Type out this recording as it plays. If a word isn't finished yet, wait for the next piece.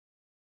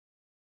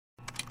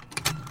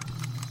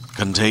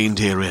Contained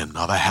herein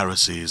are the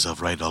heresies of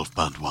Radolf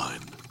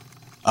Burntwine,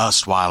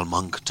 erstwhile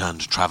monk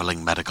turned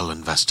traveling medical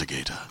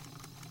investigator.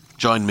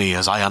 Join me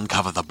as I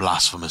uncover the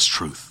blasphemous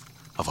truth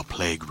of a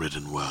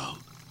plague-ridden world,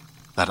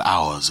 that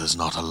ours is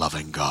not a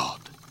loving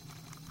God,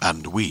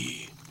 and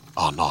we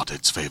are not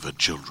its favored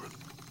children.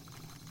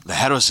 The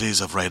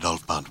heresies of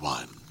Radolf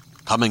Burntwine,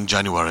 coming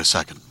January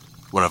 2nd,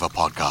 wherever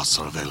podcasts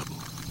are available.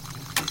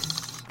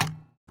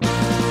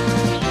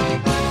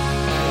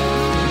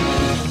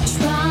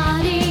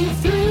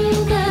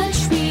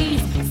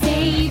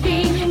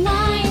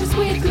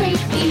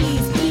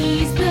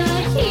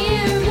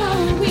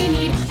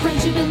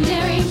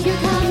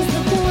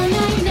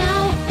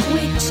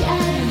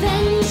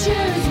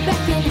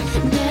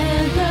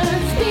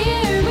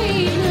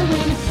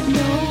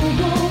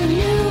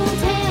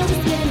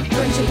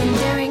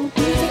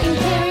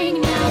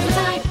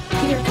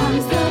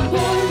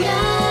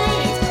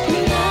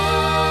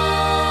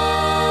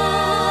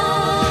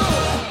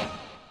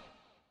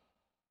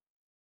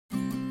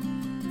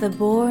 The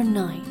Boar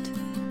Knight,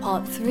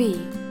 Part 3,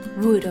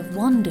 Wood of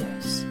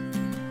Wonders.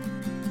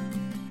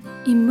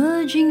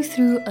 Emerging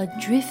through a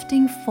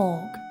drifting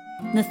fog,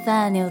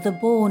 Nathaniel the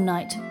Boar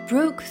Knight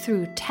broke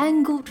through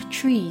tangled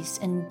trees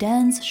and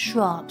dense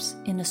shrubs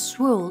in a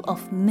swirl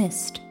of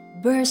mist,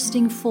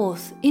 bursting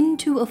forth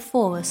into a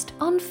forest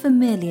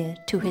unfamiliar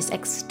to his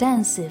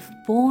extensive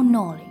boar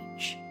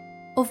knowledge.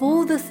 Of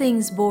all the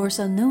things boars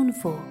are known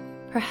for,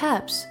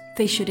 perhaps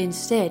they should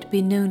instead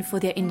be known for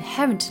their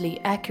inherently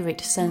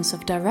accurate sense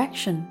of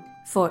direction,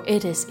 for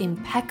it is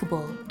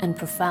impeccable and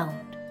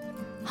profound.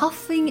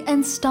 Huffing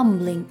and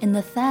stumbling in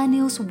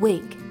Nathaniel's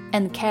wake,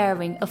 and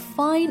carrying a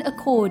fine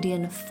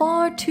accordion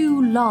far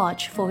too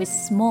large for his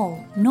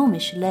small,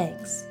 gnomish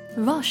legs,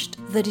 rushed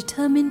the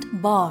determined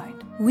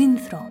bard,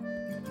 Winthrop.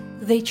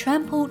 They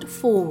trampled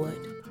forward,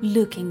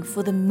 looking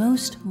for the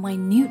most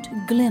minute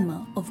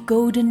glimmer of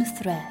golden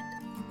thread.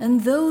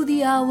 And though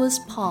the hours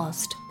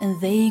passed and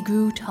they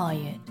grew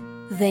tired,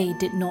 they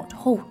did not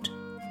halt.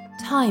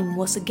 Time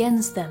was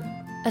against them,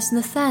 as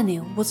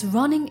Nathaniel was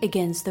running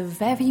against the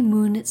very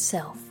moon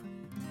itself.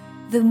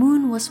 The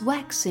moon was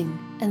waxing,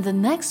 and the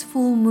next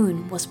full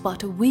moon was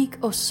but a week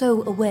or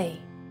so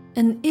away.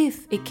 And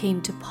if it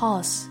came to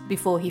pass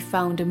before he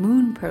found a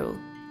moon pearl,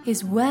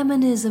 his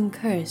Wamanism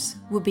curse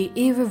would be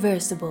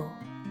irreversible.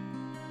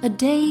 A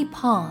day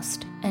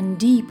passed, and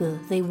deeper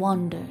they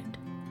wandered,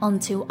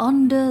 until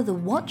under the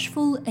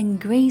watchful and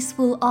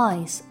graceful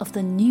eyes of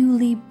the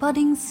newly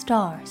budding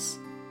stars,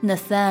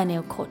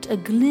 Nathaniel caught a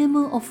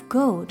glimmer of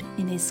gold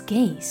in his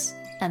gaze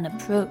and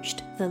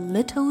approached the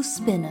little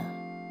spinner.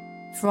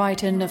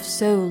 Frightened of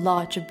so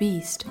large a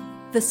beast,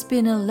 the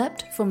spinner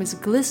leapt from his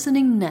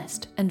glistening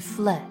nest and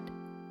fled,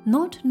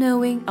 not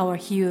knowing our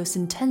hero's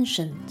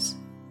intentions.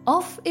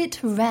 Off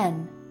it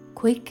ran,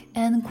 quick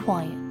and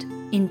quiet,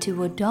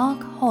 into a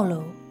dark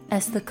hollow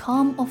as the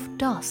calm of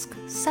dusk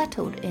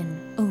settled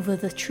in over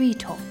the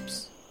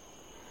treetops.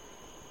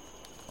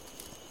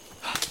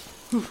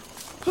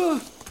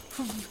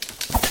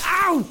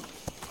 Ow!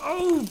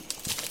 Oh!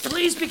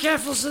 Please be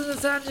careful, Sir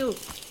Nathaniel.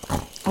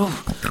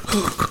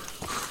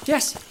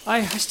 Yes,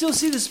 I still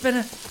see the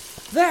spinner.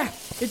 There!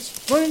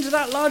 It's run into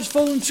that large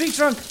fallen tree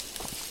trunk.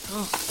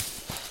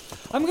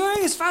 I'm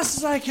going as fast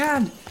as I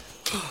can.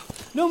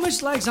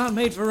 Gnomish legs aren't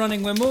made for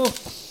running. We're more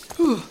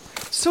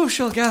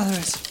social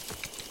gatherers.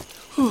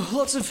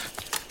 Lots of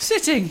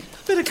sitting,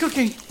 bit of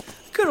cooking,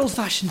 good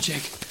old-fashioned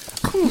jig.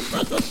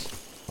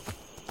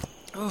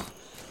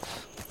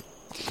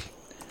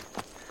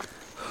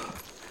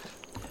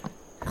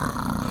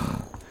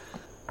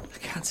 I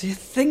can't see a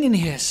thing in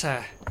here,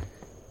 sir.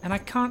 And I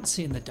can't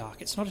see in the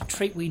dark. It's not a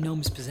trait we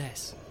gnomes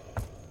possess.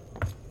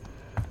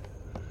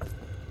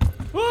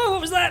 Whoa,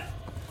 what was that?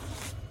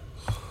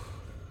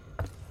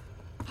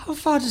 How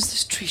far does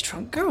this tree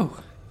trunk go?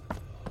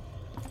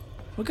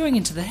 We're going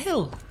into the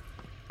hill.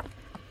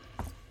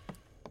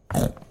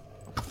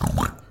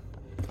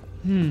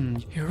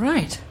 You're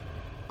right.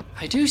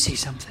 I do see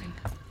something.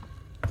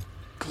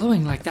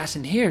 Glowing like that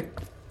in here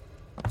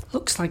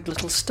looks like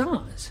little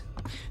stars.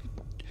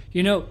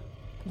 You know,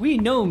 we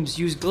gnomes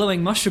use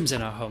glowing mushrooms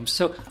in our homes,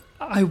 so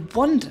I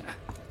wonder.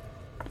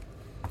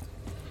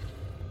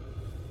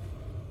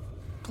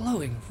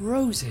 Glowing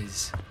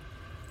roses.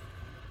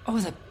 Oh,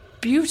 they're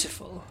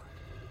beautiful.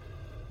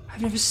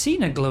 I've never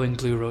seen a glowing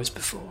blue rose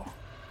before,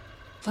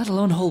 let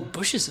alone whole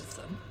bushes of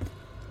them.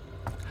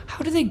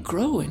 How do they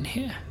grow in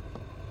here?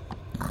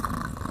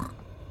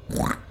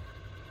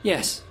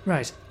 Yes,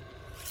 right.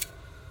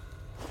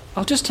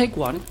 I'll just take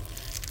one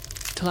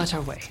to light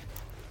our way.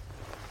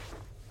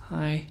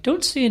 I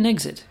don't see an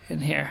exit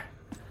in here.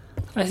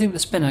 I think the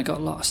spinner got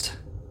lost.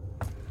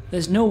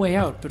 There's no way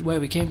out but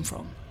where we came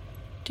from.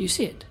 Do you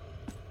see it?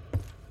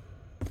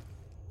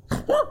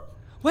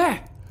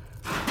 Where?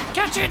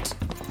 Catch it!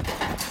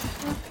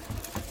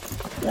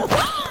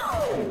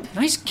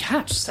 Nice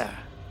catch, sir.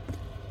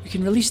 We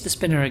can release the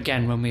spinner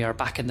again when we are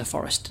back in the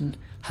forest and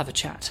have a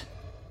chat.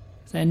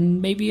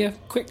 Then maybe a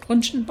quick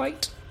luncheon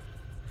bite?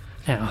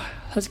 Now,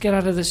 let's get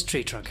out of this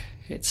tree trunk.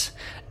 It's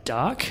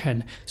dark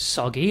and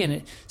soggy, and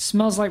it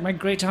smells like my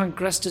great-aunt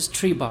Gresta's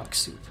tree bark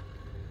soup.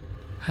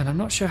 And I'm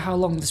not sure how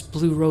long this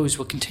blue rose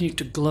will continue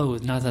to glow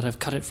now that I've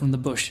cut it from the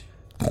bush.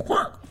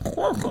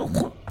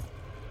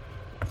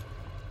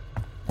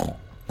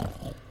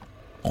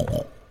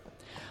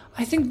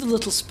 I think the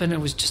little spinner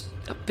was just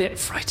a bit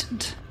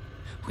frightened.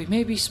 We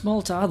may be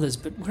small to others,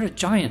 but we're a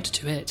giant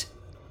to it.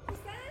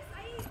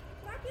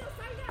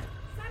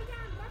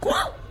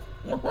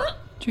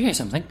 Did you hear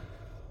something?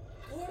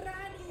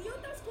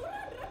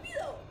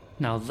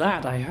 Now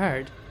that I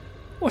heard.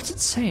 What's it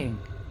saying?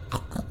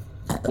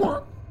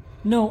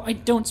 No, I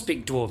don't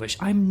speak Dwarvish.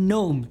 I'm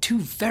Gnome, two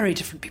very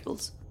different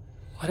peoples.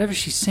 Whatever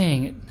she's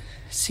saying, it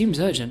seems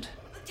urgent.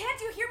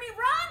 Can't you hear me?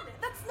 Run!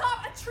 That's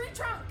not a tree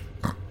trunk!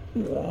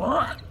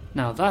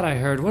 Now that I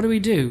heard, what do we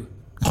do?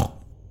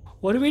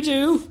 What do we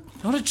do?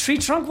 Not a tree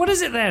trunk? What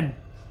is it then?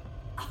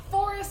 A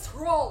forest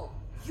roll!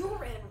 You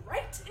ran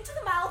right into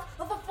the mouth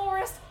of a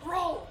forest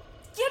roll!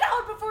 Get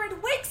out before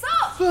it wakes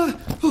up!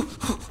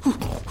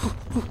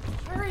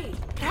 Hurry!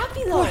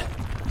 Rápido!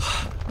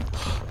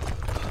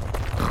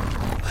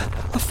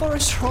 A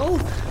forest troll?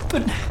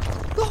 But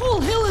the whole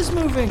hill is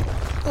moving!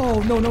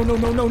 Oh, no.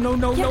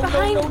 Get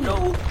behind me.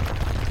 No.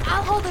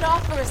 I'll hold it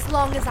off for as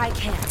long as I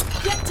can.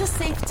 Get to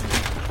safety.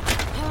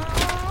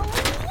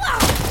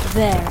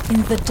 There,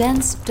 in the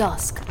dense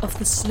dusk of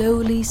the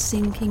slowly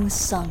sinking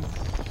sun,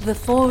 the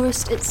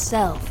forest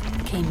itself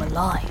came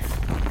alive.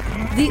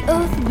 The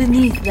earth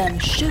beneath them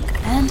shook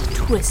and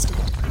twisted,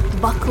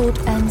 buckled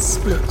and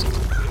split.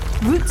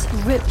 Roots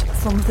ripped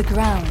from the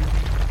ground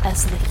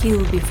as the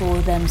hill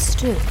before them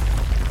stood.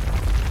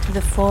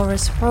 The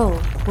forest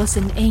troll was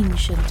an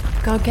ancient,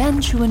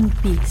 gargantuan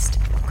beast,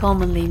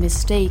 commonly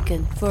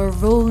mistaken for a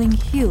rolling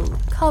hill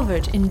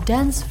covered in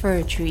dense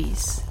fir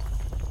trees.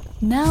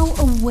 Now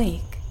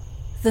awake,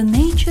 the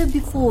nature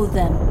before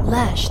them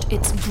lashed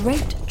its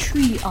great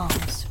tree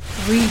arms,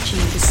 reaching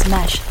to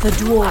smash the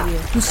warrior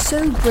who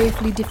so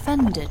bravely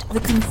defended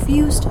the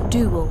confused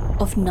duo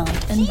of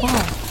night and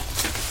bark.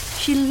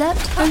 She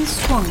leapt and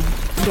swung,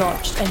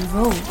 dodged and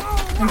rolled,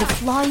 and the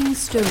flying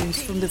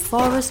stones from the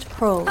forest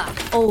troll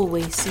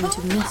always seemed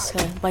to miss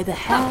her by the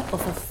hair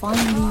of a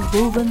finely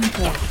woven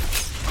braid.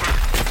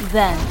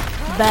 Then,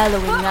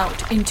 bellowing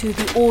out into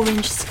the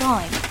orange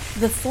sky,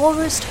 the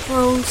forest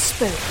troll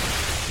spoke.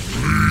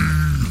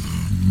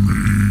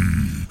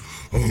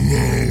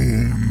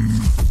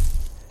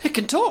 It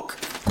can talk!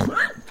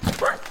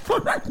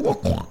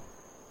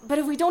 But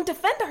if we don't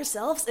defend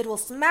ourselves, it will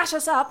smash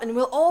us up and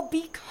we'll all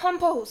be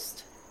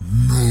compost.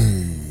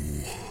 Will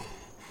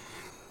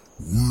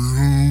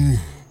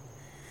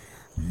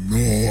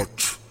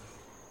not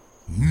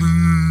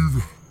leave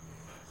me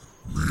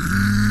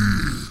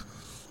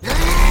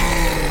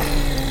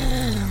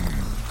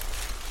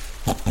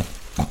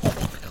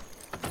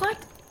What?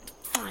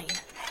 Fine.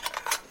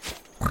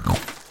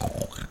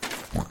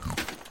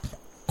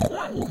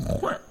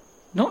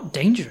 Not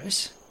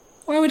dangerous.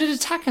 Why would it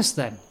attack us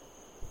then?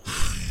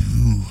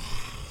 You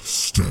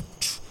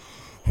stepped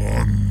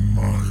on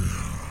my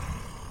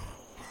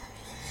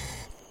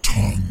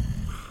tongue.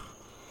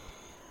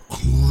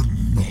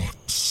 Could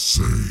not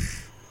say,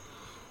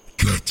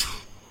 get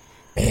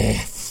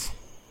off.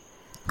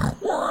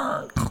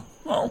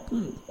 Oh,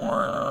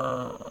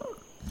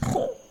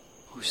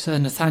 Sir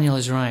Nathaniel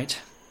is right.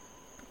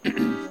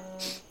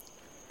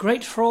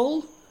 Great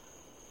Troll,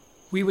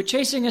 we were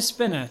chasing a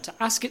spinner to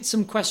ask it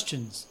some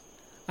questions,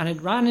 and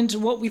it ran into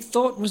what we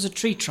thought was a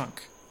tree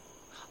trunk.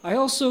 I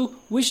also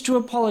wish to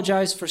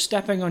apologize for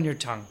stepping on your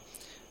tongue.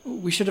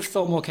 We should have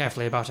thought more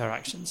carefully about our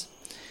actions.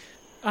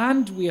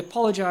 And we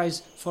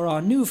apologize for our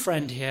new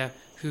friend here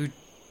who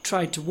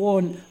tried to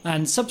warn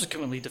and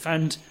subsequently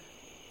defend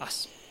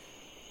us.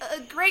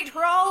 Great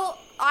Roll,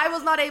 I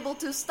was not able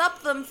to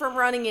stop them from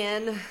running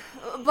in,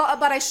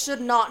 but I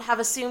should not have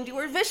assumed you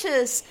were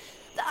vicious.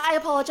 I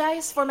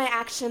apologize for my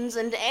actions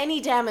and any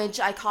damage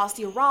I caused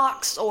your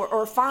rocks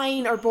or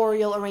fine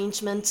arboreal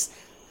arrangements.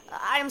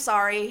 I'm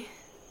sorry.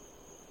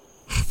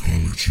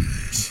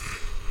 Apologies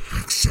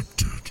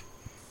accepted.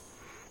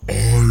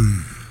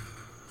 I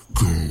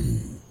go.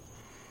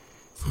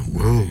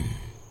 Farewell,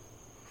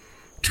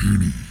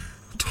 teeny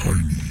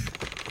tiny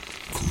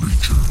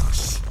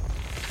creatures.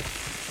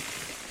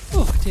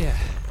 Oh dear.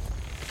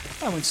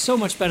 That went so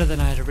much better than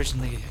I had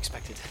originally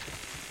expected. A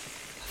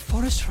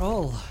forest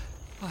troll.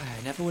 Why,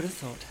 I never would have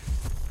thought.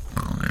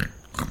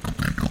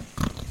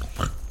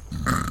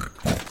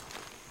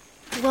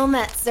 Well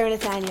met, Sir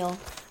Nathaniel.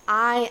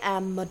 I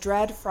am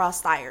Madred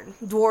Frostiron,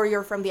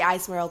 warrior from the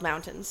Icemerald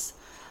Mountains.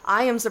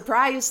 I am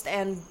surprised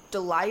and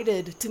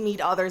delighted to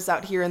meet others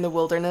out here in the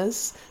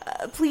wilderness.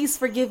 Please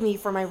forgive me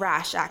for my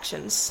rash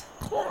actions.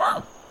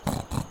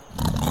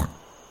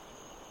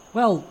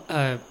 Well,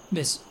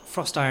 Miss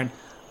Frostiron,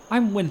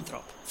 I'm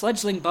Winthrop,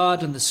 fledgling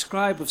bard and the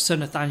scribe of Sir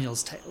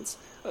Nathaniel's tales.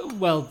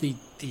 The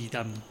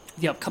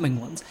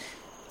upcoming ones.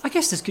 I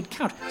guess this could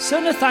count.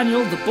 Sir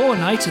Nathaniel, the Boar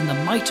Knight, and the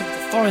Might of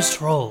the Forest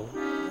Troll.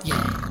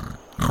 Yeah.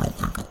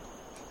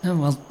 Oh,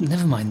 well,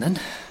 never mind then.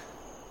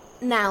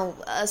 Now,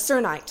 Sir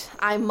Knight,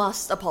 I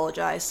must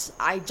apologize.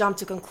 I jumped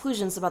to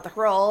conclusions about the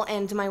role,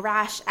 and my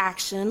rash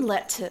action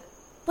led to...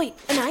 Wait,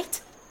 a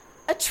knight?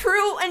 A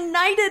true and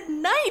knighted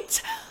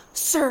knight!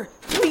 Sir,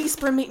 please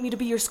permit me to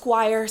be your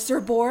squire, Sir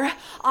Boar.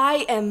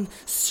 I am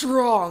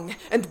strong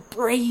and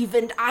brave,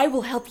 and I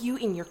will help you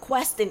in your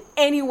quest in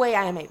any way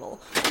I am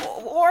able.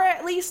 Or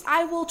at least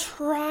I will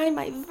try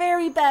my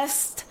very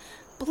best.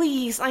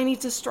 Please, I need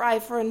to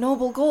strive for a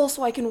noble goal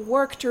so I can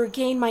work to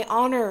regain my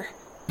honor.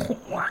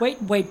 Wait.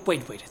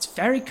 It's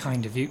very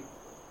kind of you.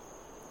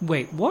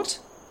 Wait, what?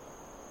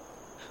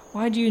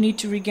 Why do you need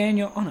to regain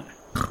your honor?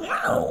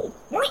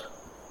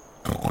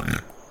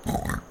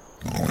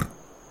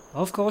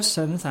 Of course,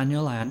 Sir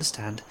Nathaniel, I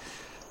understand.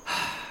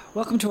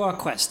 Welcome to our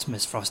quest,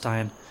 Miss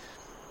Frostiron.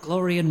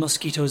 Glory and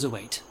mosquitoes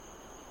await.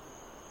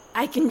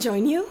 I can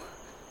join you?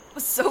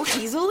 So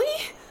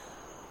easily?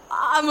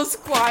 I'm a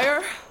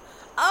squire.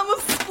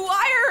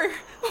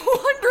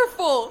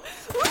 Wonderful.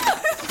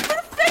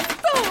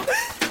 Perfecto.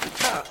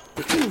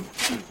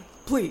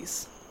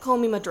 Please, call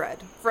me Madred.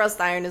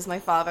 Frostiron is my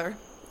father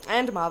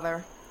and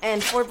mother,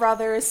 and 4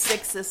 brothers,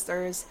 6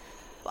 sisters,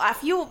 a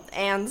few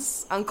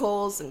aunts,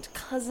 uncles, and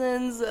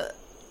cousins.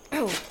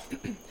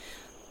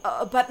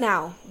 But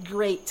now,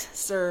 great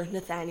Sir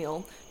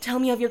Nathaniel, tell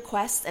me of your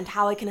quest and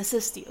how I can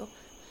assist you.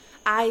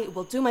 I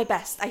will do my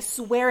best. I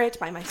swear it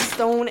by my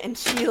stone and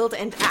shield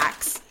and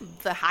axe,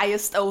 the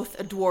highest oath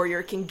a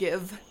warrior can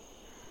give.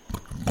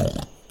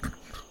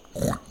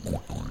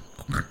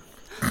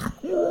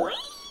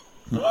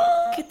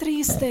 Que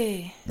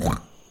triste.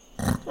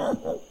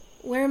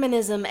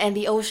 Weremanism and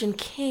the Ocean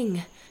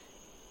King.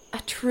 A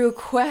true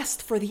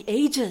quest for the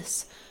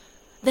ages.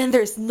 Then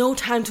there's no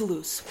time to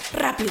lose.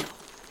 Rápido.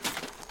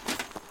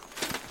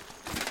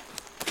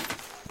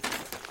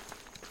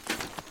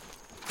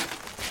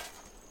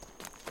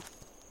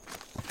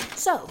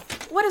 So,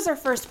 what is our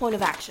first point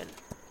of action?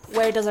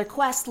 Where does our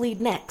quest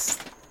lead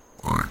next?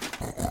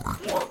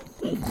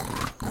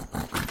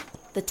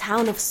 The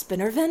town of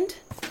Spinnervend?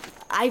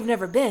 I've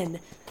never been.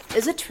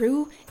 Is it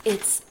true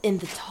it's in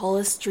the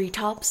tallest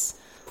treetops?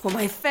 Well,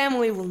 my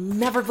family will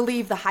never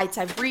believe the heights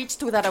I've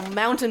reached without a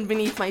mountain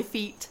beneath my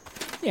feet.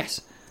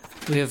 Yes,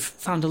 we have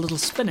found a little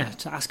spinner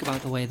to ask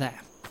about the way there.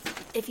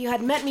 If you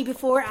had met me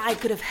before, I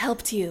could have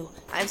helped you.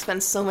 I've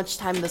spent so much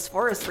time in this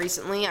forest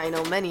recently, I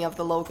know many of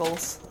the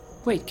locals.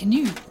 Wait, can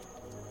you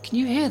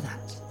hear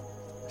that?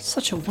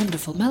 Such a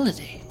wonderful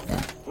melody.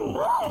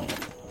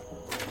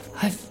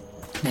 I've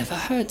never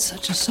heard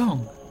such a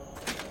song.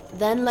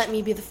 Then let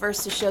me be the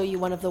first to show you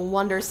one of the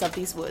wonders of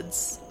these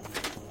woods.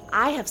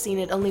 I have seen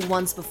it only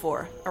once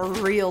before, a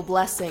real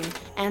blessing,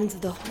 and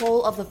the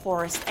whole of the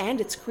forest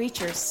and its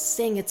creatures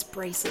sing its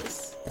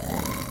praises.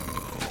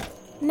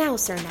 Now,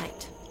 Sir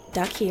Knight,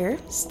 duck here,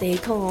 stay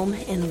calm,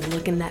 and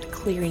look in that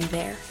clearing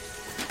there.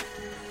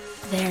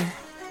 There,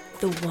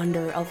 the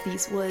wonder of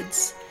these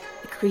woods,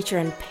 the creature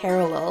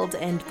unparalleled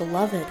and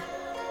beloved,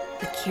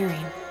 the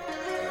Kirin.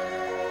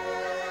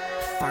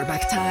 Far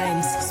back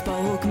times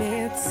spoke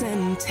myths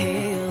and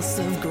tales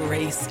of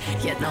grace,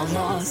 yet now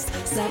lost,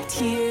 sat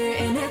here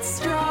in its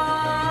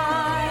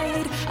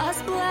stride.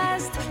 Us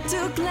blessed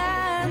to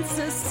glance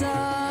a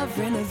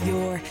sovereign of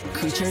yore,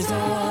 creatures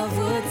of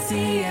wood,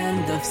 sea,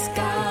 and of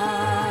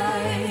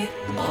sky,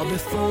 all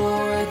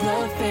before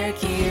the fair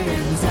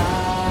Kirin's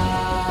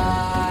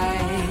eye.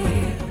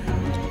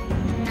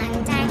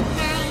 On dark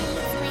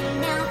nights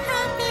when no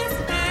hope is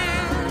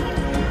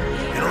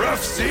found, In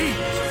rough seas,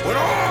 when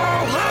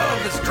all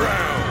love is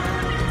drowned.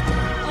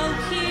 oh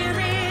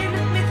Kirin,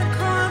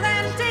 mythical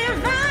and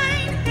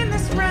divine in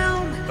this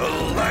realm, A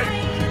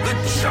light that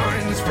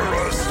shines for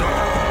us all.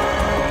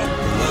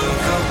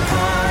 Look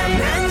upon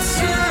and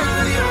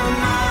soothe your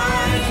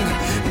mind.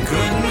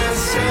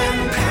 Goodness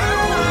and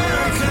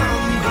power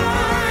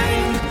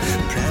combined.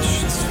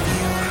 Precious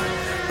few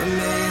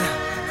remain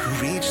who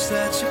reach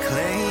such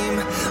acclaim.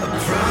 A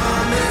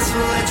promise,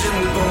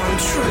 legend born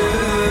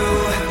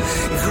true.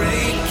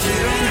 Great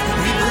Kirin,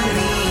 we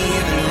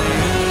believe in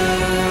you.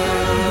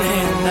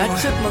 Man, that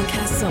chipmunk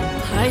has some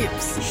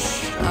pipes.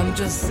 I'm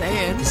just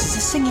saying. This is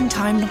a singing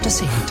time, not a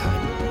singing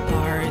time.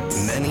 Bards.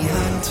 Many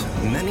hunt,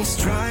 many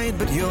stride,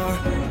 but you're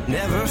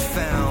never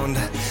found.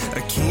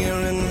 A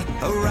Kirin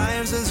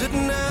arrives as it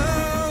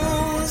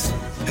knows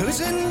who's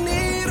in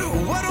need,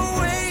 what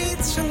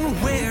awaits, and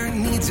where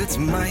needs its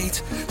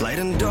might. Light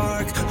and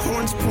dark,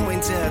 horns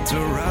pointed to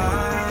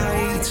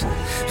right.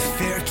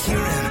 Fair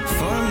Kirin,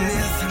 for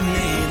myth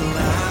made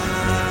life.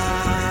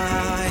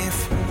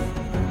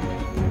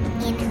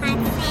 in hot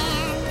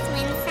sands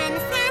when sun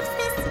saps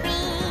the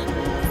spring,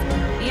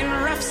 in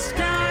rough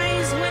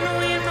skies when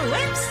wind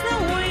whips the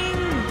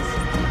wings.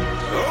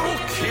 Oh,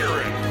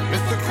 Kirin,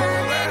 mythical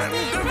and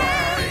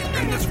divine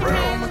in this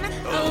realm.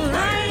 A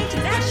light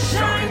that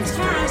shines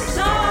for us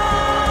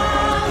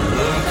all.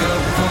 Look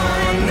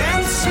upon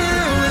and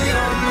soothe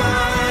your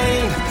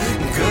mind.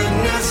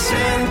 Goodness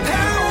and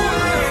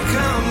power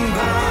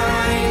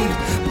combined.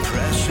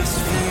 Precious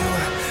few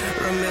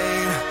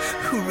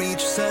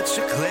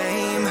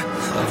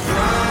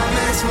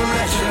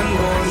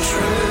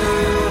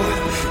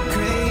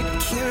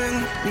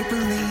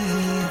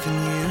believe in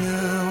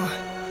you.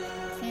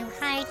 Through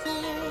hard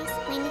years,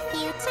 when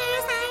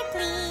futures are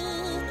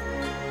bleak.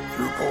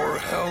 Through poor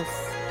health,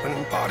 when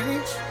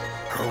bodies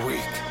are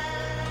weak.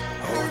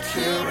 Oh,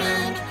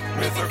 Kieran,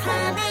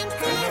 mythical and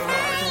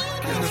divine,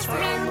 in this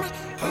realm,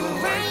 a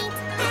light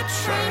that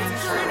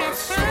shines for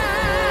us all.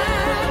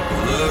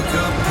 Look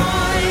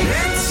upon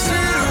and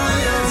settle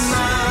your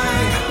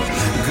mind.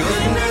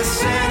 Goodness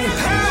and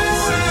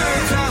power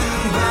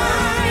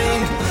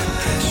combined.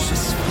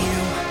 Precious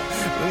few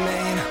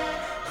remain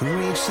who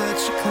reach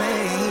such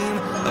acclaim.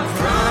 A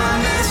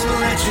promised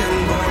legend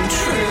born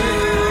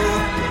true.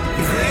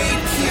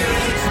 Great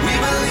Kieran, we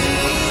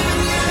believe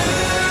in you.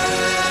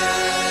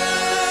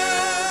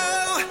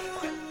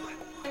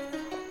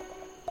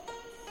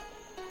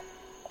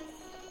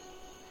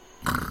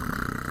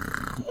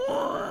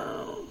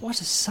 What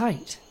a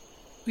sight.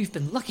 We've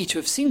been lucky to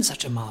have seen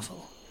such a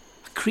marvel.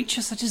 A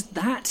creature such as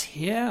that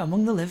here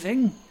among the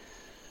living.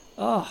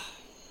 Oh,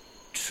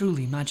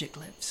 truly magic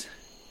lives.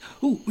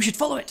 Ooh, we should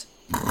follow it.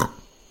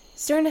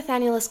 Sir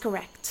Nathaniel is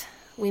correct.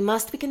 We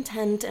must be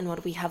content in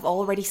what we have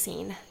already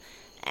seen.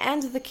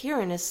 And the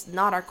Kieran is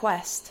not our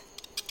quest.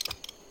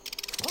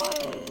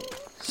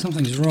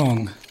 Something's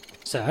wrong.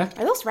 Sir?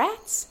 Are those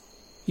rats?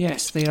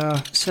 Yes, they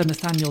are Sir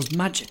Nathaniel's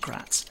magic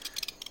rats.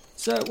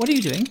 Sir, what are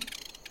you doing?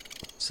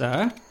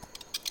 Sir?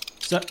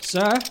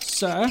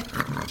 Sir?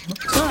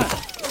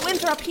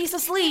 Winthrop, he's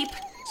asleep.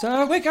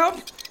 Sir, wake up!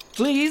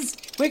 Please,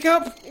 wake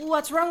up!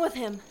 What's wrong with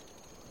him?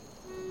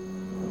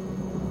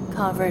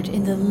 Covered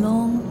in the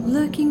long,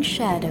 lurking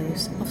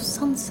shadows of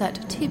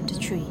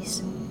sunset-tipped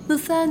trees,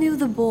 Nathaniel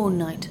the Boar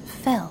Knight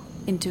fell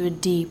into a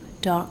deep,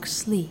 dark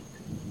sleep.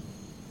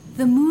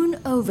 The moon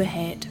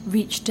overhead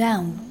reached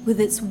down with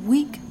its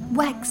weak,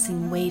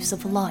 waxing waves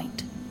of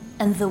light,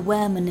 and the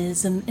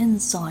Weremanism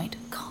inside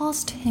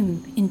cast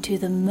him into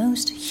the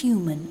most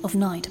human of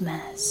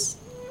nightmares.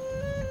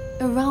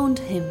 Around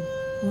him,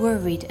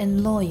 worried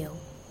and loyal,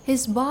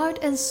 his bard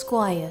and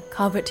squire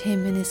covered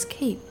him in his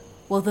cape,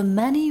 while the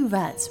many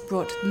rats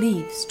brought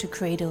leaves to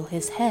cradle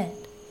his head.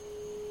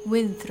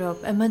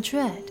 Winthrop and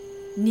Madred,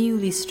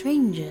 newly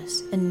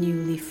strangers and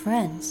newly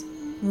friends,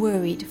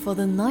 worried for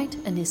the night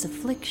and his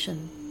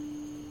affliction.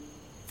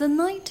 The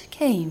night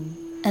came,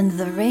 and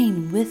the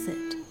rain with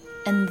it,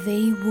 and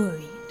they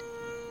worried.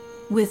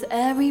 With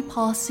every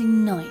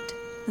passing night,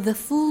 the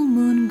full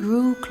moon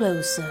grew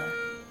closer,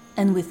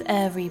 and with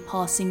every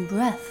passing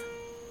breath,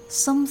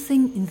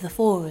 something in the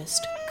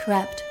forest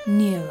crept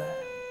nearer.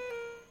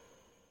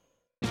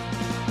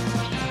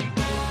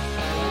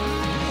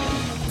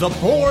 The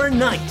Boar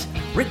Knight,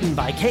 written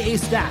by K.A.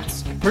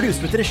 Statz,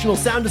 produced with additional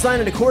sound design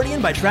and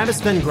accordion by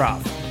Travis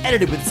Vengroff,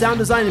 edited with sound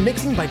design and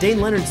mixing by Dane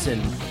Leonardson,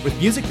 with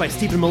music by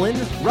Stephen Malin,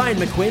 Ryan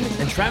McQuinn,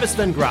 and Travis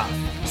Vengroff,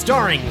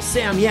 starring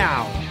Sam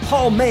Yao,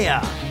 Paul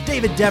Maya,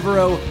 David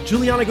Devereaux,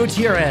 Juliana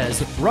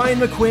Gutierrez, Ryan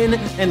McQuinn,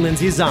 and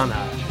Lindsay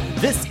Zana.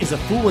 This is a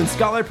Fool and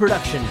Scholar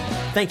production.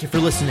 Thank you for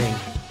listening.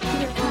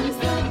 Here comes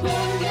the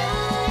Boar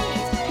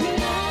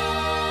Knight.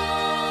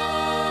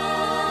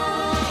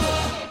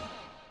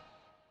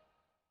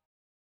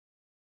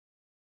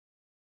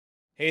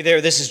 Hey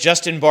there, this is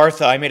Justin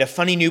Bartha. I made a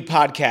funny new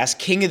podcast,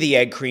 King of the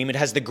Egg Cream. It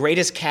has the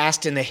greatest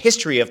cast in the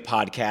history of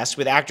podcasts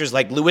with actors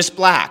like Louis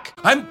Black,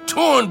 I'm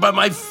torn by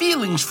my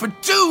feelings for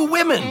two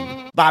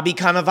women. Bobby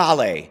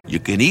Cannavale, You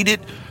can eat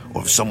it,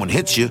 or if someone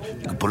hits you,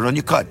 you can put it on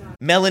your cut.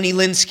 Melanie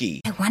Linsky,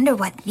 I wonder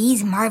what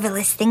these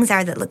marvelous things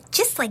are that look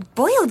just like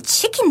boiled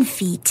chicken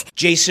feet.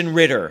 Jason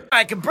Ritter,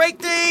 I can break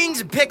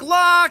things and pick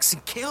locks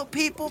and kill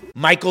people.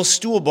 Michael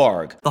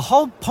Stuhlbarg, The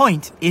whole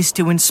point is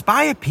to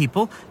inspire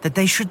people that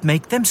they should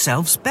make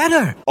themselves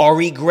better.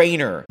 Ari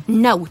Grainer,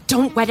 No,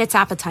 don't whet its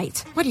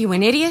appetite. What are you,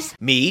 an idiot?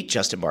 me,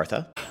 Justin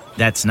Bartha,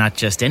 That's not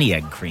just any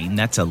egg cream,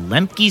 that's a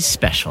Lemke's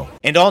special.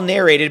 and all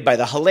narrated by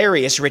the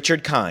hilarious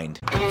Richard Kind.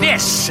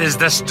 This is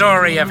the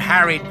story of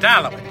Harry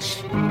Dalowitz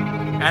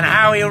and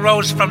how he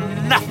rose from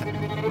nothing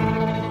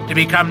to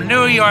become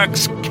New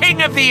York's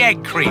King of the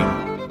Egg Cream.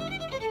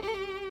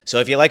 So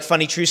if you like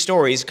funny true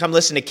stories, come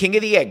listen to King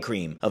of the Egg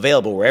Cream,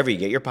 available wherever you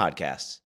get your podcasts.